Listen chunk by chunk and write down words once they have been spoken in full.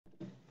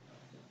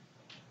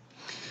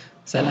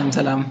ሰላም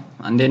ሰላም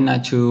እንዴት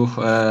ናችሁ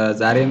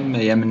ዛሬም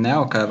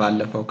የምናየው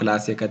ከባለፈው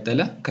ክላስ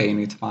የቀጠለ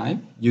ከዩኒት 5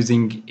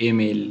 ዩዚንግ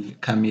ኢሜል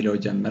ከሚለው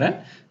ጀምረን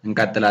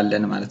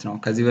እንቀጥላለን ማለት ነው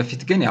ከዚህ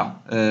በፊት ግን ያው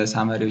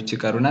ሳመሪዎች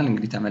ይቀሩናል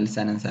እንግዲህ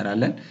ተመልሰን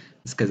እንሰራለን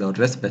እስከዛው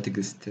ድረስ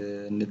በትግስት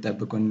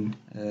እንጠብቁን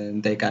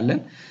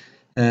እንጠይቃለን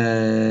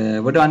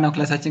ወደ ዋናው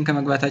ክላሳችን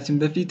ከመግባታችን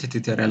በፊት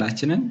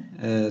ቱቶሪያላችንን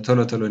ቶሎ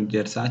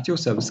እንዲደርሳችሁ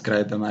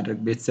ሰብስክራይብ በማድረግ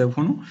ቤተሰብ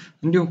ሁኑ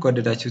እንዲሁም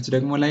ከወደዳችሁት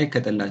ደግሞ ላይክ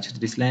ከጠላችሁት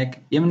ዲስላይክ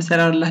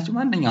የምንሰራላችሁ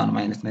ማንኛውንም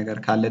አይነት ነገር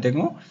ካለ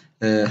ደግሞ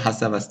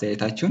ሐሳብ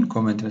አስተያየታችሁን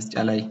ኮሜንት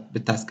መስጫ ላይ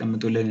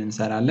ብታስቀምጡልን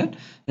እንሰራለን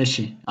እሺ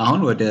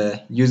አሁን ወደ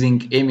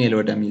ዩዚንግ ኢሜል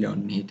ወደሚለው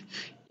እንሄድ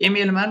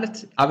ኢሜል ማለት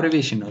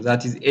አብሪቪዬሽን ነው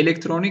that is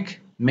electronic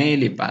mail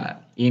ይባላል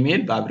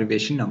ኢሜል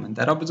በአብሪቪዬሽን ነው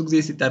የምንጠራው ብዙ ጊዜ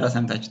ሲጠራ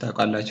ሰምታችሁ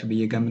ታውቃላችሁ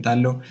ብዬ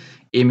ገምታለሁ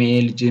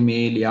ኢሜል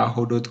ጂሜል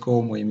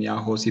yahoo.com ወይም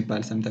yahoo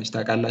ሲባል ሰምታችሁ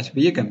ታውቃላችሁ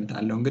ብዬ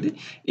ገምታለሁ እንግዲህ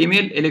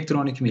ኢሜል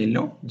ኤሌክትሮኒክ ሜል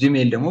ነው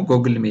ጂሜል ደግሞ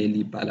ጎግል ሜል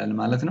ይባላል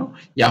ማለት ነው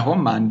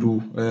ያሆም አንዱ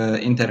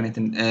ኢንተርኔት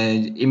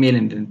ኢሜል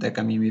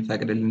እንድንጠቀም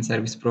የሚፈቅድልን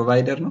ሰርቪስ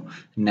ፕሮቫይደር ነው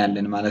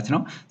እናያለን ማለት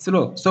ነው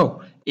so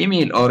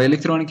email or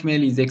electronic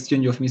mail is the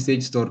exchange of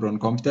message stored on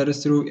computers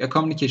through a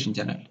communication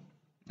channel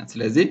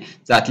ስለዚህ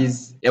that is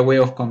a way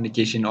of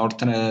communication or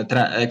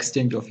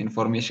exchange of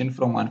information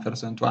from one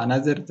person to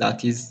another that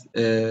is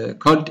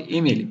called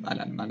email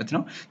ይባላል ማለት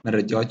ነው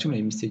መረጃዎችን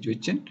ወይ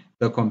ሜሴጆችን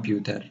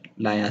በኮምፒውተር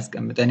ላይ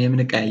ያስቀምጠን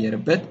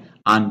የምንቀያየርበት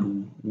አንዱ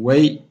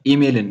ወይ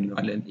ኢሜል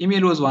እንለዋለን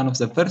ኢሜል was one of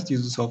the first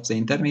uses of the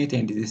internet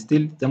and is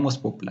still the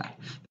most popular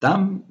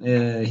በጣም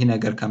ይሄ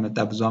ነገር ከመጣ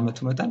ብዙ አመት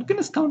ሆኖታል ግን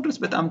እስካሁን ድረስ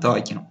በጣም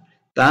ታዋቂ ነው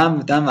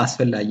በጣም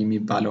አስፈላጊ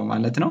የሚባለው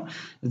ማለት ነው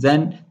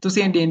then to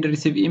send and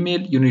receive email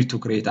you need to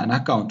create an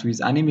account with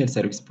an email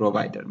service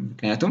provider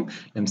ምክንያቱም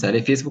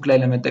ለምሳሌ ፌስቡክ ላይ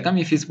ለመጠቀም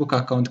የፌስቡክ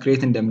አካውንት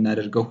ክሬት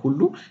እንደምናደርገው ሁሉ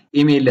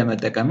ኢሜል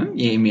ለመጠቀምም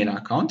የኢሜል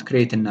አካውንት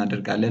ክሬት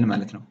እናደርጋለን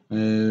ማለት ነው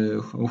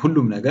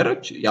ሁሉም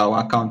ነገሮች ያው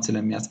አካውንት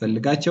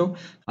ስለሚያስፈልጋቸው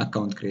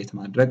አካውንት ክሬት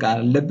ማድረግ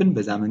አለብን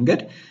በዛ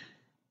መንገድ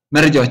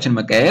መረጃዎችን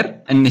መቀየር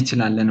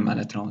እንችላለን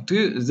ማለት ነው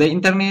the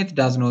internet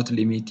does not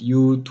limit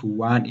you to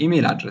one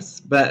email address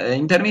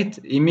በኢንተርኔት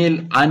ኢሜል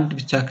አንድ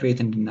ብቻ ክሬት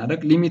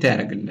እንድናደርግ ሊሚት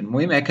ያደርግልን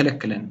ወይም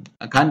አይከለክለን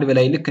ከአንድ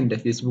በላይ ልክ እንደ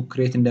ፌስቡክ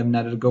ክሬት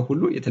እንደምናደርገው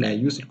ሁሉ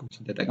የተለያዩ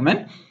ስልኮችን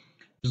ተጠቅመን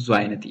ብዙ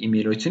አይነት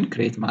ኢሜሎችን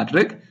ክሬት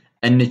ማድረግ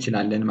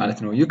እንችላለን ማለት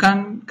ነው you can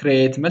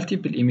create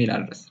multiple email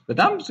address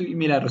በጣም ብዙ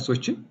ኢሜል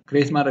አድሬሶችን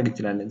ክሬት ማድረግ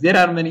እንችላለን there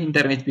are many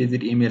internet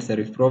based email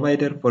service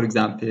provider for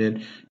example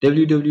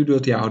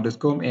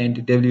www.yahoo.com and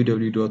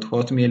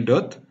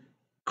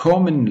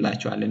www.hotmail.com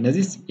እንላቸዋለን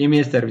እነዚህ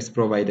ኢሜል ሰርቪስ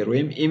ፕሮቫይደር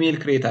ወይም ኢሜል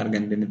ክሬት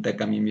አድርገን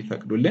እንድንጠቀም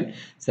የሚፈቅዱልን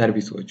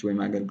ሰርቪሶች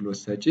ወይም አገልግሎት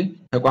ሰጪ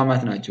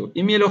ተቋማት ናቸው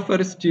ኢሜል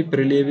offers cheap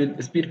reliable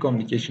speed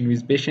communication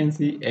with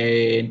efficiency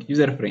and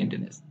user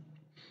friendliness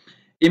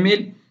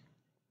ኢሜል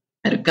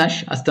ርካሽ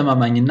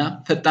አስተማማኝና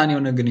ፈጣን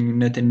የሆነ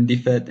ግንኙነት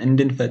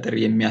እንድንፈጥር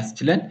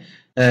የሚያስችለን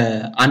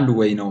አንዱ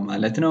ወይ ነው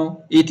ማለት ነው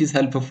it is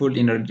helpful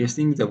in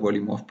reducing the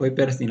volume of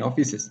papers in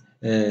offices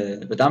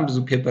በጣም ብዙ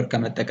ፔፐር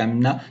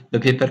ከመጠቀምና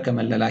በፔፐር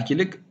ከመለላክ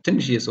ይልቅ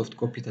ትንሽ የሶፍት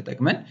ኮፒ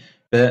ተጠቅመን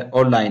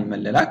በኦንላይን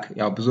መለላክ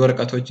ያው ብዙ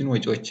ወረቀቶችን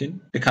ወጪዎችን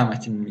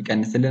ድካማችንን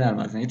የሚቀንስልናል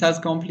ማለት ነው it has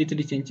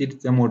completely changed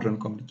the modern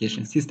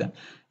communication system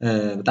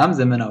በጣም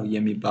ዘመናዊ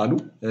የሚባሉ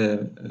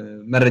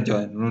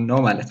መረጃዎች ነው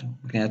ማለት ነው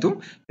ምክንያቱም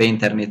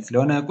በኢንተርኔት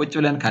ስለሆነ ቁጭ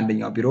ብለን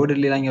ከአንደኛው ቢሮ ወደ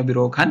ሌላኛው ቢሮ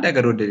ከአንድ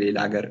ሀገር ወደ ሌላ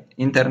ሀገር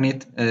ኢንተርኔት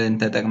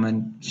ተጠቅመን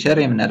ሼር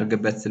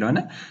የምናደርግበት ስለሆነ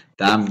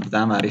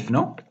በጣም አሪፍ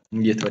ነው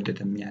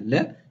እየተወደደም ያለ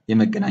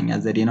የመገናኛ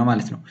ዘዴ ነው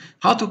ማለት ነው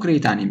how to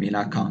create an email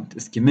account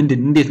እስኪ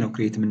እንዴት ነው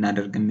ክሬት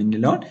የምናደርግ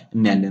የምንለው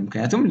እናያለን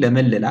ምክንያቱም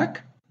ለመለላክ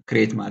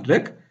ክሬት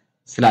ማድረግ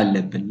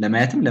ስላለብን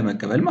ለማየትም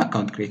ለመቀበልም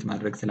አካውንት ክሬት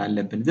ማድረግ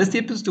ስላለብን the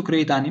steps to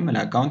create an email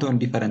account on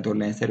different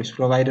online service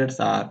providers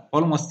are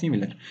almost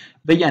similar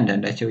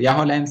በእያንዳንዳቸው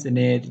Yahoo ላይም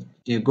ስንሄድ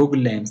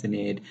Google ላይም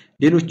ስንሄድ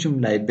ሌሎችም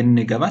ላይ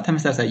ብንገባ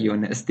ተመሳሳይ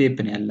የሆነ ስቴፕ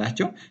ነው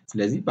ያላቸው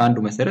ስለዚህ በአንዱ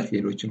መሰረት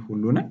ሌሎችን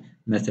ሁሉንም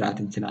መስራት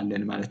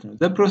እንችላለን ማለት ነው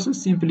the process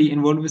simply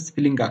involves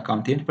filling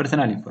account and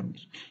personal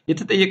information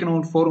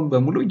የተጠየቅነውን ፎርም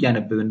በሙሉ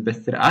እያነበብን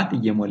በስርዓት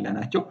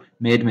እየሞላናቸው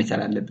መሄድ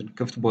መቻል አለብን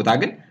ክፍት ቦታ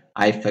ግን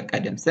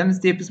አይፈቀድም some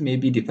steps may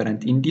be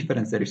different in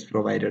different service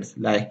providers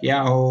like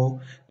Yahoo,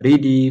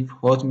 Rediff,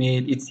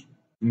 Hotmail it's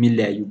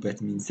የሚለያዩበት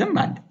ሚንስም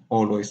አለ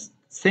always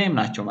ሴም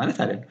ናቸው ማለት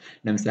አይደለም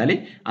ለምሳሌ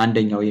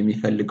አንደኛው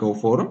የሚፈልገው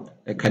ፎርም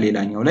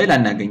ከሌላኛው ላይ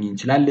ላናገኝ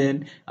እንችላለን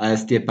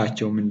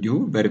ስቴፓቸውም እንዲሁ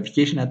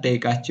ቬሪፊኬሽን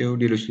አጠይቃቸው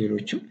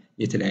ሌሎችም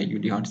የተለያዩ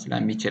ሊሆን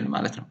ስለሚችል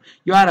ማለት ነው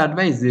you are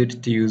advised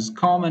to use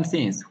common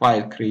sense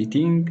while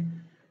creating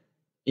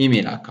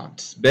email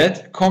accounts but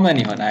common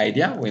የሆነ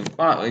አይዲያ ወይም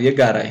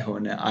የጋራ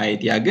የሆነ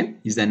አይዲያ ግን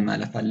ይዘን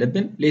ማለፍ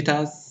አለብን let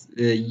us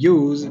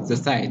use the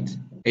site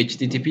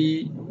http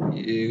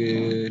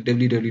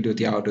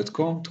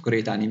www.yahoo.com to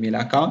create an email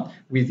account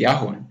with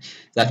Yahoo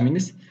that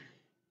means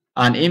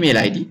an email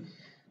ID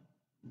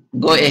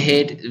go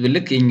ahead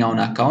ልክ የኛውን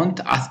አካውንት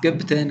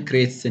አስገብተን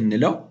ክሬት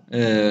ስንለው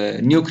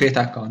ኒው ክሬት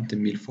አካውንት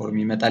የሚል ፎርም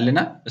ይመጣልና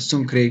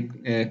እሱን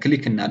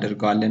ክሊክ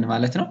እናደርገዋለን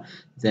ማለት ነው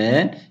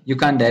then you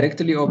can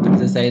directly open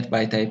the site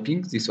by typing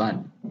this one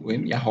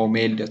ወይም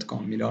yahoomail.com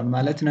የሚለውን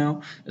ማለት ነው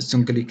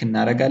እሱን ክሊክ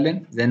እናደርጋለን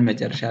then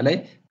መጨረሻ ላይ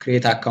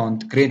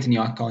create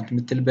new account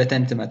ምትል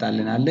በተን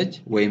ትመጣልናለች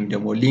ወይም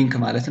ደግሞ ሊንክ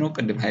ማለት ነው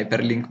ቅድም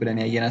ሃይፐር ሊንክ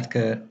ብለን ያየናት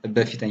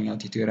በፊተኛው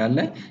ቱቶሪያል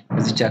ላይ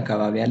እዚች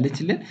አካባቢ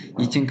ያለችልን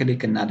ይችን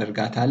ክሊክ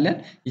እናደርጋታለን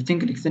ይችን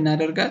ክሊክ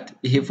ስናደርጋት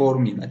ይሄ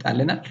ፎርም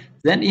ይመጣልናል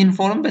then in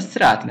ፎርም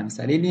በስርዓት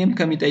ለምሳሌ ኔም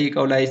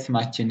ከሚጠይቀው ላይ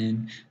ስማችንን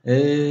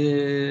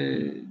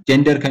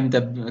ጀንደር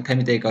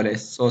ከሚጠይቀው ላይ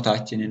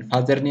ጾታችንን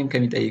ፋዘር ኔም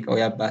ከሚጠይቀው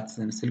ያባት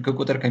ስልክ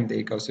ቁጥር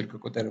ከሚጠይቀው ስልክ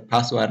ቁጥር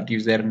ፓስወርድ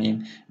ዩዘር ኔም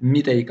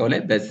የሚጠይቀው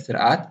ላይ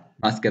በስርዓት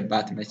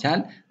ማስገባት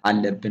መቻል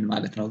አለብን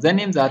ማለት ነው the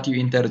name that you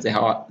enter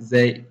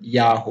the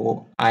Yahoo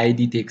ID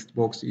text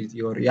box is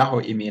your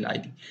Yahoo email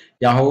ID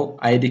Yahoo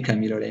ID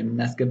ከሚለው ላይ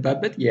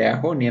የምናስገባበት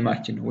የያሆ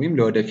ኔማችን ነው ወይም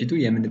ለወደፊቱ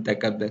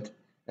የምንጠቀምበት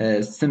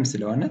ስም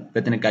ስለሆነ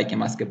በጥንቃቄ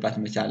ማስገባት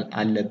መቻል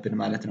አለብን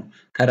ማለት ነው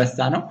ከረሳ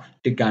ነው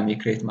ድጋሚ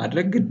ክሬት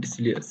ማድረግ ግድ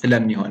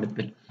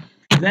ስለሚሆንብን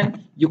then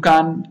you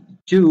can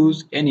choose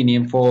any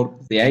name for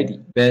the ID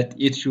but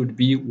it should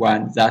be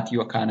one that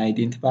you can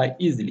identify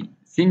easily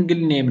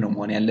single name ነው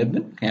መሆን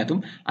ያለብን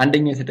ምክንያቱም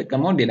አንደኛው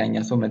የተጠቀመው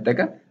ሌላኛው ሰው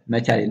መጠቀም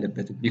መቻል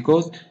የለበትም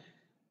because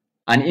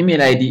an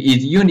email ID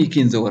is unique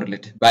in the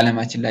world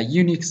ባለማችን ላይ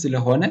ዩኒክ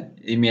ስለሆነ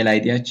ኢሜል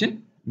አይዲያችን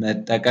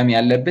መጠቀም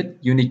ያለብን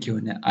ዩኒክ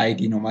የሆነ አይዲ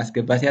ነው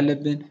ማስገባት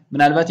ያለብን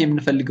ምናልባት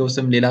የምንፈልገው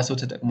ስም ሌላ ሰው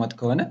ተጠቅሞት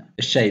ከሆነ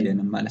እሺ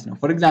አይለንም ማለት ነው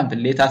for example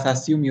let us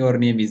assume your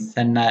name is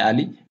Sanai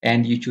Ali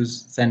and you choose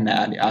Sanai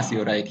Ali as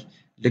your ID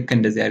ልክ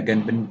እንደዚህ አድርገን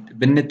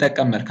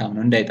ብንጠቀም መልካም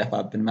ነው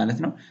እንዳይጠፋብን ማለት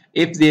ነው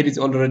if there is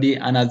already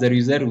another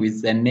user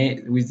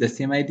with the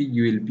same ID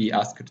you will be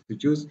asked to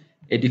choose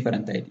a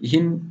different ID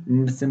ይህን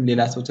ስም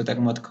ሌላ ሰው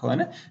ተጠቅሞት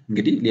ከሆነ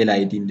እንግዲህ ሌላ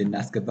አይዲ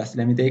እንድናስገባ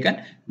ስለሚጠይቀን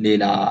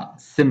ሌላ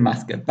ስም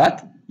ማስገባት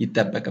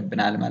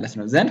ይተበቀብናል ማለት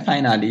ነው then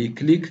finally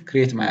click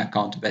create my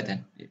account button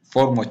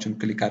ፎርሞቹን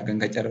ክሊክ አድርገን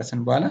ከጨረስን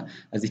በኋላ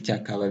እዚች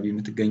አካባቢ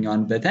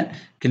የምትገኘውን በተን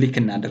ክሊክ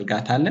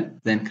እናደርጋታለን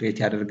then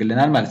create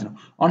ያደርግልናል ማለት ነው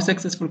on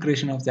successful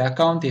creation of the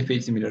account a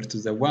page similar to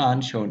the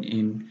one shown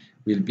in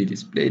will be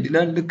displayed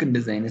ልክ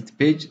እንደዚህ አይነት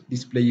ፔጅ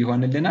ዲስፕሌይ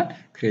ይሆንልናል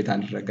ክሬት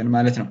አደረግን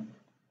ማለት ነው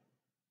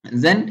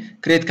then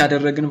create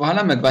ካደረግን በኋላ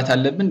መግባት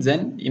አለብን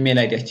then ኢሜል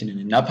አይዲያችንን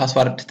እና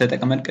ፓስወርድ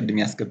ተጠቅመን ቅድም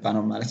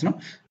ያስገባነው ማለት ነው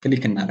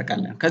ክሊክ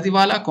እናደርጋለን ከዚህ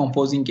በኋላ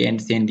composing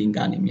and sending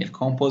an email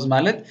compose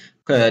ማለት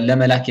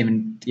ለመላክ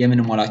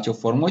የምንሞላቸው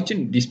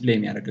ፎርሞችን ዲስፕሌይ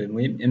የሚያደርግልን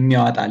ወይም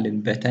የሚያወጣልን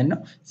በተን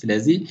ነው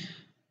ስለዚህ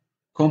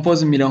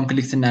compose የሚለውን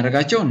ክሊክ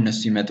ስናደርጋቸው እነሱ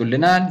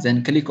ይመጡልናል then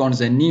click on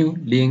the new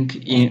link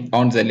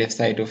on the left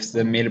side of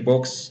the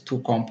mailbox to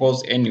compose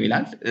any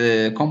ይላል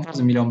compose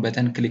የሚለውን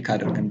በተን ክሊክ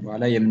አድርገን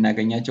በኋላ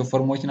የምናገኛቸው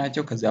ፎርሞች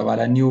ናቸው ከዛ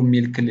በኋላ new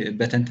ሚል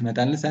በተን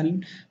ትመጣልናል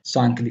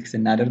እሷን ክሊክ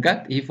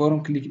ስናደርጋት ይሄ ፎርም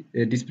ክሊክ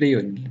ዲስፕሌይ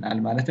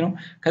ይሆንልናል ማለት ነው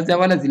ከዛ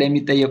በኋላ እዚህ ላይ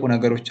የሚጠየቁ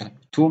ነገሮች አሉ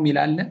to ሚል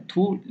አለ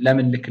to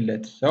ለምን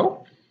ልክለት ሰው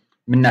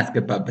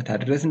ምናስገባበት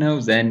አድረስ ነው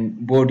ዘን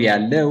ቦዲ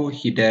ያለው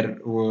ሂደር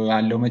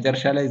አለው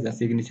መጨረሻ ላይ ዛ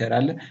ሲግኒቸር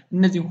አለ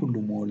እነዚህ ሁሉ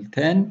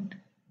ሞልተን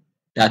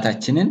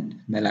ዳታችንን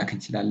መላክ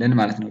እንችላለን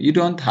ማለት ነው you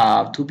don't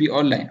have to be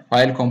online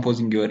while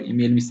composing your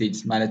email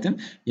messages ማለትም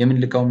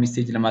የምንልከው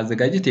ሜሴጅ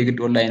ለማዘጋጀት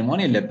የግድ ኦንላይን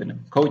መሆን የለብንም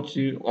ከውጭ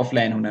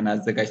ኦፍላይን ሆነን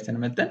አዘጋጅተን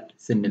መተን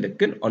ስንልክ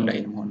ግን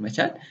ኦንላይን መሆን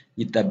መቻል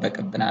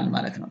ይተበቀብናል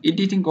ማለት ነው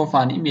editing of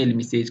an email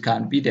message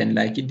can be done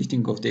like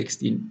editing of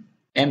text in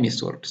MS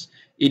Word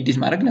ኤዲት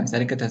ማድረግ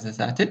ለምሳሌ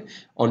ከተሳሳትን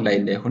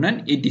ኦንላይን ላይ ሆነን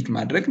ኤዲት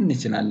ማድረግ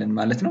እንችላለን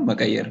ማለት ነው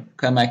መቀየር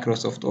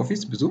ከማይክሮሶፍት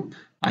ኦፊስ ብዙ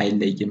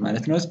አይለይም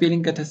ማለት ነው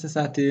ስፔሊንግ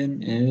ከተሳሳትን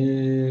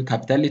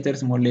ካፒታል ሌተር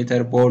ስሞል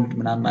ሌተር ቦልድ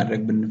ምናምን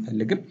ማድረግ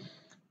ብንፈልግም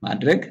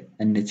ማድረግ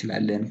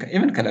እንችላለን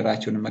ኢቨን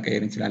ከለራቸውን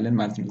መቀየር እንችላለን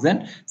ማለት ነው ዘን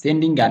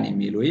ሴንዲንግ አን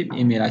ኢሜል ወይ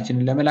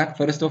ኢሜላችንን ለመላክ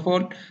first of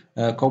all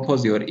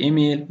compose your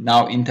email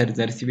now enter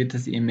the recipient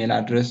email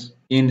address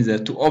in the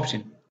two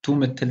option to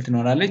ምትል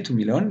ትኖራለች to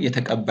ሚለውን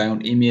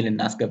የተቀባዩን ኢሜል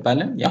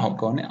እናስገባለን ያው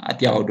ከሆነ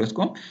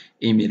 @yahoo.com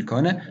ኢሜል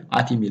ከሆነ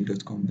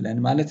 @email.com ብለን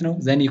ማለት ነው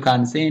then you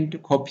can send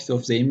copies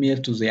of the email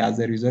to the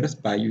other users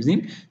by using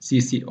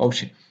cc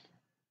option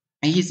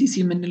ይሄ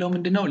cc ምንለው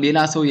ምንድነው ሌላ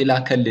ሰው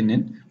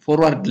የላከልንን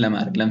ፎርዋርድ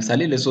ለማድረግ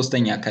ለምሳሌ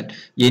ለሶስተኛ አካል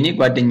የኔ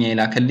ጓደኛ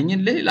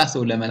የላከልኝን ለሌላ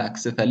ሰው ለመላክ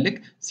ስፈልግ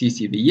cc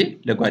ብዬ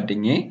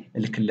ለጓደኛዬ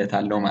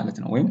እልክለታለሁ ማለት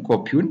ነው ወይም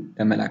ኮፒውን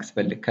ለመላክ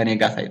ስፈልግ ከኔ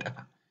ጋር ሳይጠፋ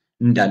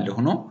እንዳለ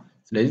ሆኖ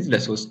ስለዚህ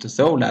ለሶስት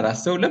ሰው ለአራት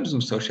ሰው ለብዙ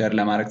ሰው ሼር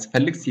ለማድረግ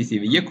ስፈልግ cc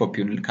ብዬ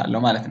ኮፒውን ልካለሁ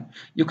ማለት ነው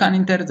you can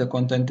enter the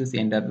contents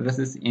and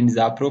addresses in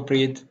the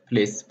appropriate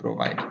place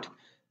provided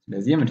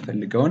ስለዚህ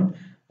የምንፈልገውን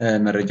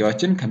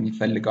መረጃዎችን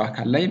ከሚፈልገው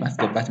አካል ላይ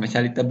ማስገባት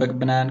መቻል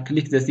ይተበቅብናል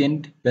click the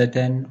send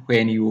button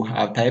when you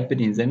have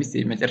typed in the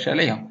message መጨረሻ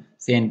ላይ ያው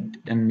send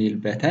የሚል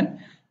በተን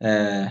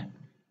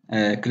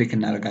ክሊክ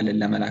እናደርጋለን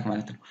ለመላክ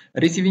ማለት ነው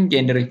receiving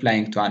and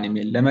replying to an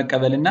email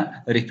ለመቀበልና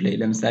ሪፕላይ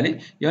ለምሳሌ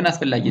የሆነ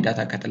አስፈላጊ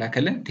ዳታ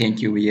ከተላከልን thank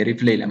you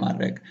የሪፕላይ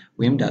ለማድረግ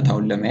ወይም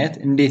ዳታውን ለማየት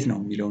እንዴት ነው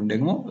የሚለውን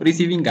ደግሞ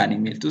receiving an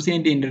email to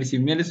send and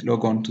receive mails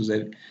log on to the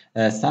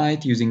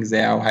site using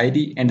the Yahoo ID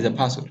and the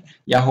password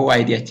Yahoo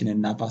ID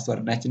ያችንና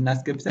ፓስወርዳችንን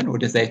አስገብተን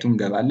ወደ ሳይቱ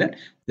እንገባለን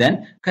then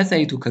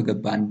ከሳይቱ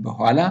ከገባን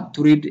በኋላ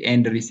to read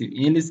and receive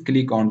emails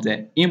click on the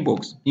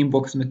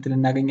inbox ምትል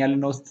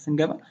እናገኛለን ውስጥ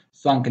ስንገባ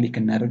እሷን ክሊክ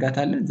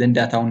እናደርጋታለን then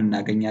ዳታውን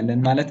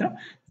እናገኛለን ማለት ነው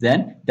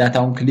then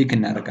ዳታውን ክሊክ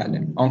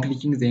እናደርጋለን on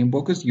clicking the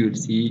inbox you will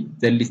see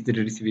the listed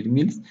received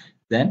emails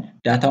then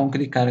ዳታውን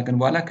ክሊክ ካደረግን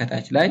በኋላ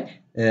ከታች ላይ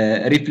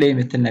ሪፕላይ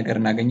ምትል ነገር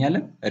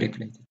እናገኛለን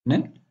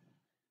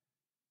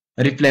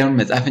ሪፕላይውን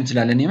መጻፍ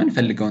እንችላለን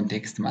የምንፈልገውን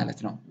ቴክስት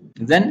ማለት ነው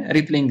then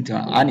replying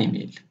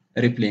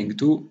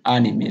to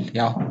an email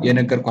ያው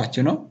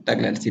የነገርኳችሁ ነው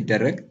ጠቅላላ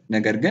ሲደረግ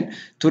ነገር ግን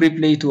to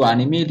reply to an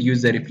email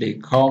use the reply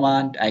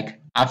command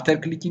after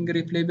clicking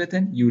reply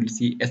button you will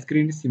see a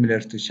screen similar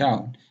to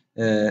shown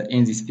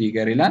in this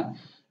figure ይላል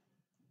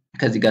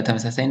ከዚህ ጋር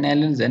ተመሳሳይ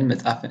እናያለን ዘን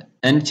መጻፍ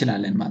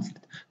እንችላለን ማለት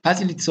ነው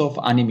facilities of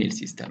an email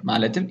system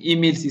ማለትም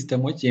ኢሜል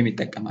ሲስተሞች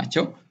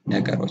የሚጠቀማቸው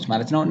ነገሮች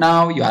ማለት ነው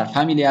now you are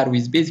familiar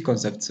with basic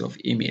concepts of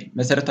email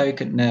መሰረታዊ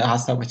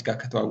ሐሳቦች ጋር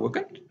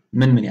ከተዋወቅን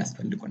ምን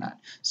ያስፈልጉናል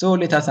so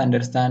let us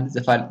understand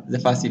the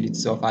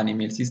facilities of an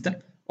email system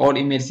all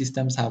email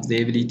systems have the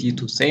ability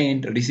to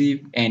send receive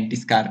and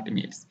discard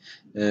emails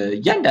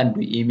እያንዳንዱ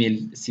ኢሜል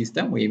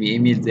ሲስተም ወይም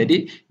የኢሜል ዘዴ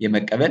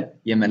የመቀበል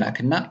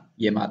የመላክና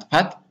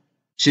የማጥፋት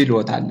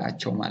ችሎታ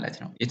አላቸው ማለት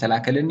ነው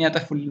የተላከልን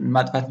ያጠፉልን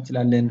ማጥፋት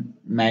እንችላለን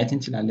ማየት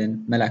እንችላለን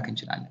መላክ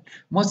እንችላለን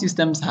most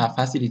systems have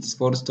facilities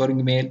for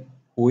storing mail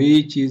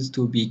which is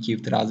to be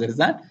kept rather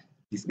than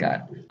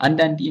discard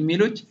አንዳንድ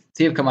ኢሜሎች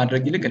ሴቭ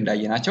ከማድረግ ይልቅ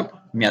እንዳየናቸው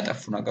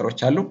የሚያጠፉ ነገሮች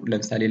አሉ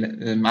ለምሳሌ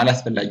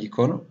ማላስፈላጊ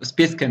ከሆኑ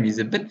ስፔስ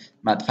ከሚይዝብን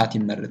ማጥፋት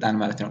ይመረጣል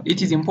ማለት ነው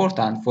it is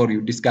important for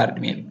you discard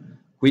mail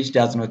which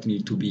does not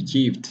need to be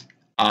kept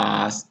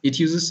as it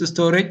uses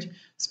storage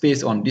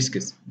space on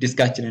disks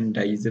ዲስካችንን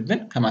እንዳይዝብን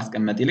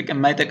ከማስቀመጥ ይልቅ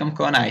የማይጠቅም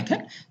ከሆነ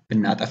አይተን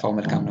ብናጠፋው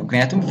መልካም ነው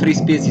ምክንያቱም ፍሪ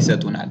ስፔስ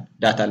ይሰጡናል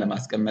ዳታ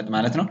ለማስቀመጥ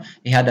ማለት ነው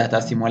ይሄ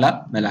ዳታ ሲሞላ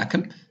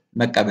መላክም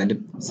መቀበልም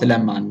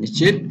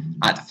ስለማንችል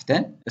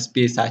አጥፍተን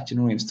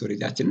ስፔሳችንን ወይም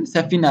ስቶሬጃችንን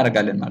ሰፊ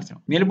እናደርጋለን ማለት ነው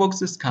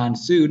mailboxes can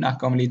soon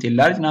accumulate a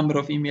large number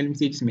of email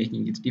messages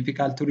making it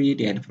difficult to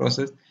read and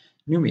process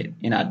new mail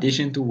in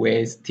addition to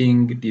wasting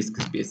disk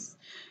space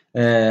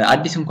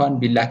አዲስ እንኳን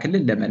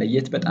ቢላክልን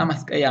ለመለየት በጣም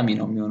አስቀያሚ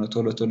ነው የሚሆነው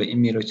ቶሎ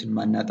ኢሜሎችን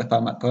ማናጠፋ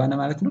ከሆነ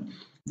ማለት ነው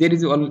there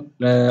is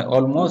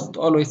almost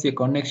always a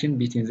connection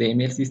between the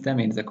email system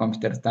and the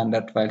computer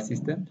standard file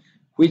system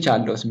which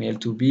allows mail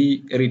to be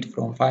read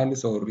from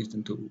files or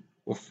written to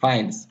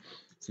files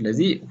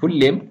ስለዚህ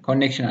ሁሌም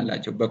ኮኔክሽን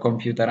አላቸው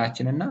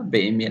በኮምፒውተራችንና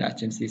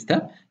በኢሜላችን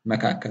ሲስተም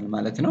መካከል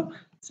ማለት ነው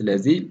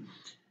ስለዚህ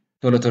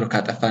ቶሎ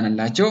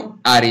ካጠፋንላቸው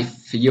አሪፍ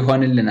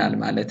ይሆንልናል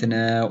ማለት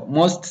ነው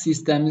most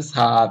systems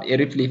have a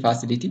reply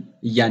facility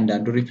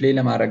እያንዳንዱ ሪፕላይ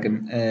ለማድረግ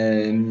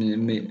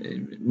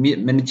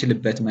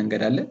ምንችልበት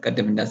መንገድ አለ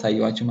ቀደም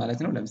እንዳሳየዋችሁ ማለት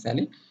ነው ለምሳሌ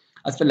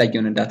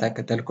አስፈላጊውን ዳታ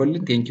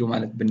ከተልኮልን ቴንኪው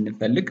ማለት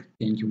ብንፈልግ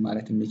ቴንኪው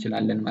ማለት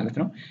እንችላለን ማለት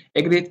ነው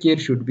a great care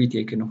should be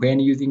taken when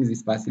using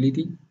this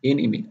facility in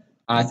email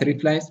as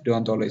replies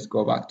don't always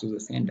go back to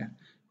the sender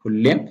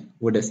ሁሌም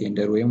ወደ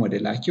ሴንደር ወይም ወደ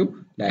ላኪው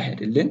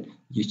ላይሄድልን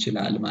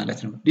ይችላል ማለት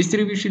ነው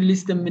ዲስትሪቢዩሽን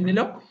ሊስት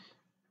የምንለው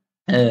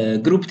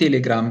ግሩፕ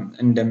ቴሌግራም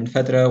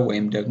እንደምንፈጥረው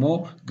ወይም ደግሞ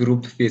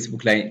ግሩፕ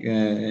ፌስቡክ ላይ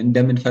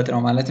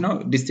እንደምንፈጥረው ማለት ነው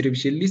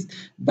ዲስትሪቢዩሽን ሊስት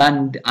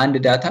አንድ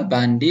ዳታ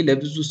በአንዴ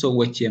ለብዙ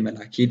ሰዎች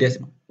የመላክ ሂደት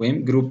ነው ወይም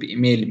ግሩፕ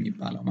ኢሜል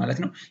የሚባለው ማለት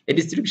ነው a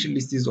distribution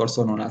list is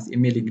also known as a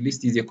mailing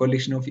list is a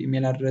collection of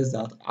email address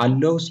that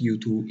allows you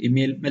to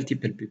email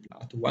multiple people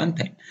at one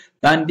time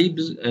በአንዴ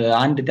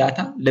አንድ ዳታ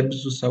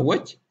ለብዙ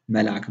ሰዎች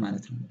መላክ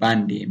ማለት ነው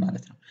ባንዴ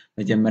ማለት ነው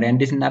መጀመሪያ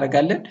እንዴት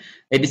እናደርጋለን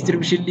a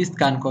distribution list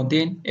can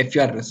contain a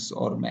few addresses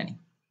or many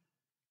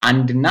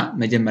አንድና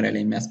መጀመሪያ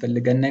ላይ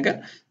የሚያስፈልገን ነገር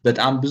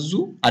በጣም ብዙ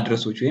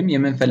አድሬሶች ወይም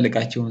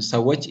የምንፈልጋቸውን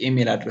ሰዎች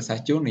ኢሜል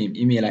አድሬሳቸውን ወይም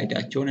ኢሜል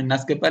አይዲያቸውን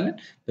እናስገባለን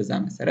በዛ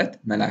መሰረት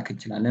መላክ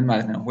እንችላለን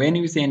ማለት ነው when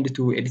you send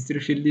to a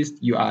distribution list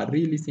you are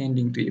really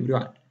sending to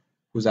everyone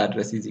whose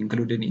address is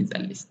included in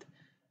the list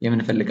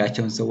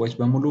የምንፈልጋቸውን ሰዎች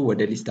በሙሉ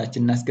ወደ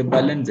ሊስታችን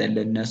እናስገባለን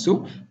ዘለነሱ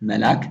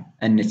መላክ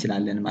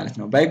እንችላለን ማለት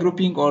ነው by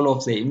grouping all of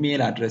the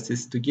email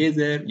addresses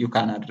together you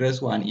can address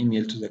one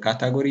email to the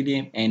category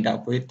name and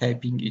avoid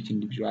typing each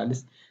individual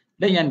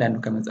ለእያንዳንዱ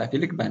ከመጻፍ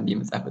ይልቅ በአንዴ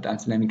መጻፍ በጣም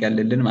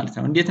ስለሚቀልልን ማለት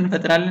ነው እንዴት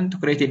እንፈጥራለን to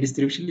create a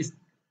distribution list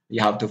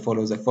you have to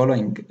follow the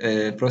following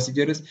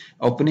procedures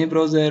open a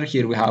browser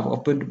here we have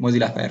opened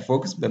Mozilla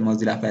Firefox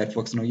በMozilla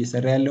Firefox ነው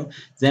እየሰራ ያለው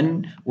then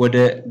ወደ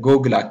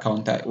Google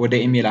account ወደ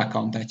ኢሜል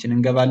አካውንታችን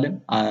እንገባለን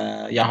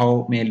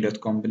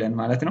yahoo.mail.com ብለን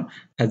ማለት ነው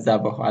ከዛ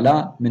በኋላ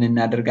ምን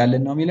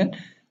እናደርጋለን ነው የሚለን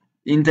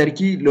enter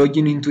key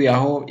login into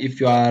Yahoo if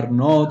you are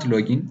not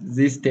login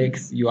this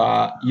takes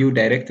you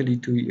directly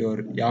to your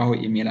Yahoo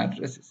email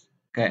addresses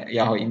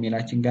ከYahoo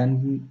ኢሜላችን ጋር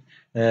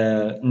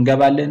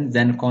እንገባለን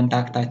then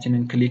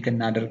ኮንታክታችንን ክሊክ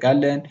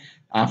እናደርጋለን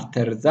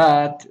after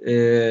that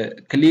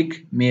click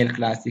mail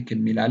classic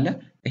የሚላለ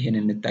ይሄን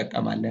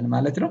እንጠቀማለን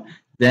ማለት ነው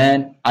then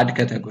add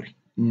category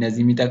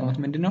እነዚህ የሚጠቅሙት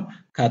ምንድነው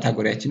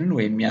ካታጎሪያችንን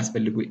ወይም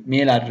የሚያስፈልጉ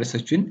ሜል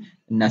አድሬሶችን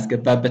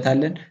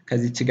እናስገባበታለን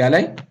ከዚህች ጋር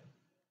ላይ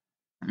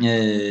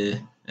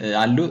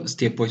አሉ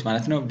ስቴፖች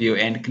ማለት ነው view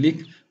and click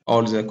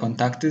all the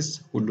contacts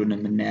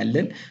ሁሉንም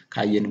እናያለን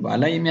ካየን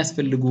በኋላ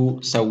የሚያስፈልጉ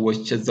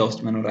ሰዎች እዛ ውስጥ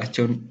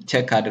መኖራቸውን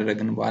ቼክ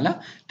አደረግን በኋላ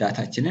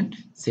ዳታችንን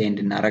ሴንድ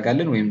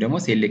እናደርጋለን ወይም ደግሞ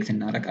ሴሌክት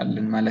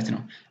እናደርጋለን ማለት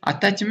ነው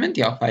አታችመንት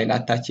ያው ፋይል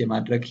አታች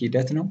የማድረግ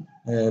ሂደት ነው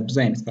ብዙ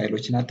አይነት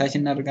ፋይሎችን አታች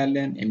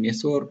እናደርጋለን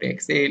ኤምኤስ ወርድ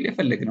ኤክሴል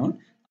የፈለግነውን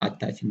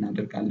አታች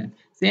እናደርጋለን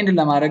ሴንድ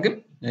ለማድረግም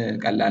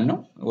ቀላል ነው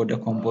ወደ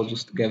ኮምፖዝ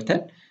ውስጥ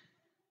ገብተን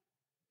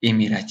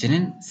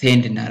ኢሜላችንን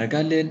ሴንድ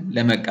እናደርጋለን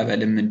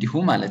ለመቀበልም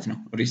እንዲሁ ማለት ነው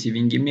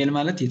ሪሲቪንግ ኢሜል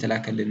ማለት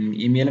የተላከልን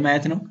ኢሜል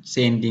ማለት ነው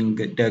ሴንዲንግ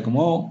ደግሞ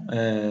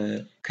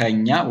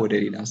ከኛ ወደ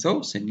ሌላ ሰው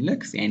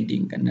ስንልክ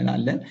ሴንዲንግ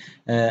እንላለን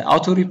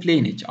አውቶ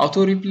ሪፕሌይ ነች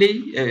አውቶ ሪፕሌይ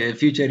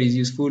feature is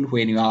useful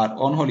when you are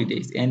on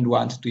holidays and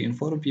want to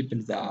inform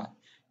people that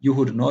you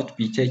would not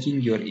be checking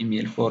your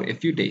email for a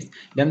few days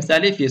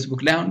ለምሳሌ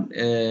ፌስቡክ ላይ አሁን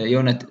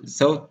የሆነ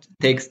ሰው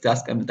ቴክስት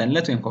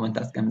አስቀምጠንለት ወይም ኮሜንት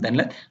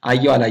አስቀምጠንለት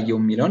አየው አላየው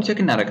የሚለውን ቼክ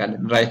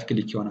እናደርጋለን ራይት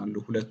ክሊክ ይሆናሉ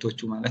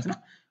ሁለቶቹ ማለት ነው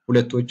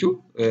ሁለቶቹ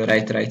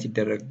ራይት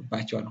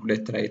ይደረግባቸዋል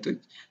ሁለት ራይቶች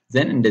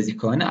ዘን እንደዚህ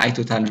ከሆነ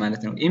አይቶታል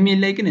ማለት ነው ኢሜል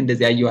ላይ ግን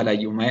እንደዚህ አየው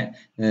አላየው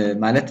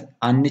ማለት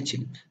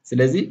አንችልም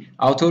ስለዚህ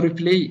አውቶ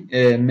ሪፕሌይ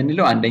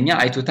ምንለው አንደኛ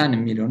አይቶታን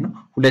የሚለው ነው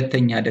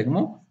ሁለተኛ ደግሞ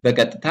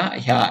በቀጥታ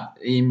ያ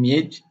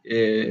ኢሜጅ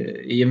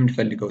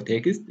የምንፈልገው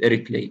ቴክስት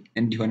ሪፕሌይ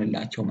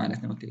እንዲሆንላቸው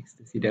ማለት ነው ቴክስት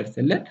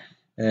ሲደርስልን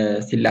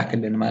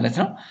ሲላክልን ማለት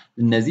ነው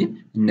እነዚህ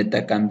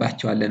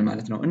እንጠቀምባቸዋለን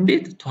ማለት ነው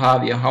እንዴት to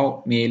have a how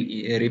mail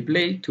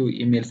reply to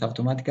emails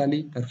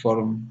automatically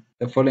perform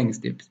the following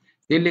steps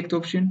select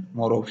option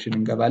more option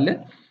እንገባለን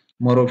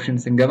more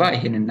options እንገባ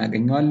ይሄን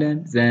እናገኘዋለን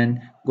then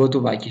go to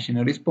vacation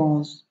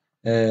response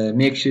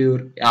make sure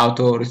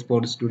auto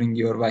response during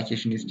your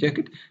vacation is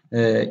checked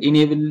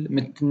enable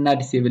ምትና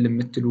disable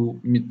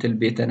ምትል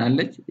ቤተን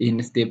አለች ይሄን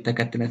ስቴፕ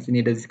ተከትለን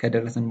እንደዚህ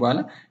ከደረሰን በኋላ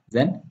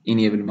then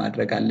enable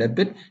ማድረግ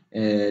አለብን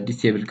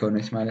disable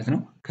ከሆነች ማለት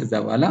ነው ከዛ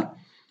በኋላ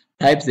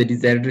type the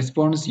desired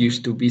response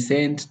used to be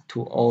sent to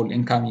all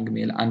incoming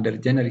mail under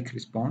generic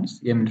response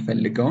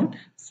የምንፈልገውን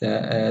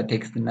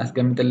ቴክስት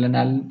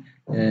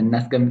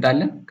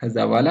እናስቀምጣለን ከዛ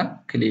በኋላ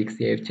click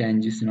save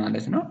changes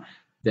ማለት ነው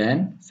then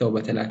so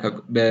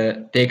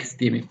በቴክስት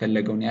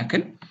የሚፈልገውን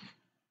ያክል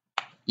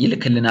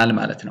ይልክልናል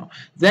ማለት ነው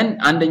then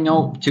አንደኛው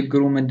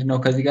ችግሩ ምንድነው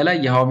ከዚህ ጋር ላይ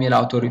የሃው ሜል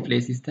አውቶ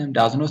ሪፕሌይ ሲስተም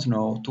does not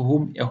know to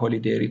whom a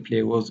holiday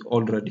reply was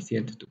already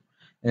sent to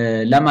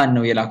ለማን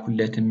ነው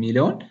የላኩለት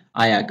የሚለውን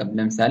አያቀም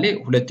ለምሳሌ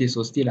ሁለቴ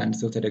ሶስቴ ለአንድ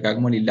ሰው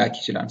ተደጋግሞ ሊላክ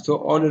ይችላል so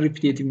all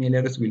repetitive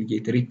mailers will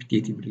get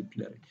repetitive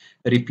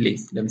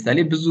replays ለምሳሌ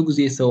ብዙ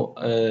ጊዜ ሰው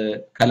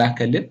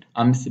ከላከልን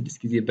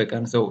 5-6 ጊዜ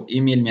በቀን ሰው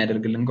ኢሜል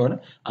የሚያደርግልን ከሆነ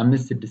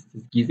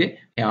 5-6 ጊዜ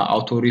ያ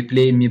አውቶ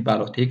ሪፕሌይ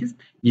የሚባለው ቴክስት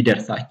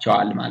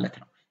ይደርሳቸዋል ማለት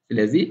ነው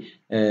ስለዚህ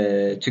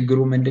ችግሩ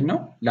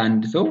ምንድነው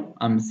ለአንድ ሰው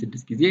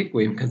 5-6 ጊዜ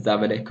ወይም ከዛ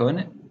በላይ ከሆነ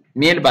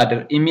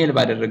ኢሜል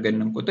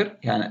ባደረገልን ቁጥር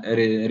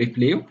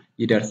ሪፕሌዩ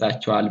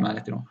ይደርሳቸዋል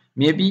ማለት ነው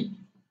maybe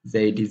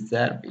they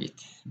deserve it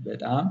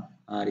በጣም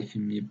አሪፍ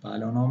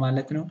የሚባለው ነው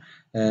ማለት ነው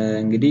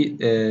እንግዲህ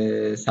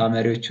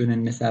ሳመሪዎቹን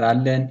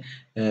እንሰራለን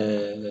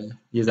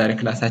የዛሬ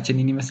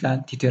ክላሳችንን ይመስላል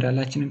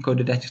ቲዩቶሪያላችንን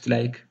ከወደዳችሁት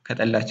ላይክ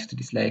ከጠላችሁት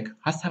ዲስላይክ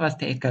ሐሳብ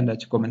አስተያየት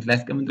ካላችሁ ኮሜንት ላይ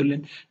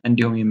አስቀምጡልን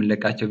እንዲሁም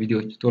የምንለቃቸው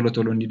ቪዲዮዎች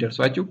ቶሎ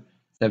እንዲደርሷችሁ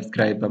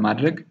ሰብስክራይብ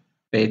በማድረግ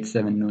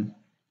ቤተሰብ እንሁን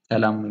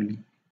ሰላም ሁኑልኝ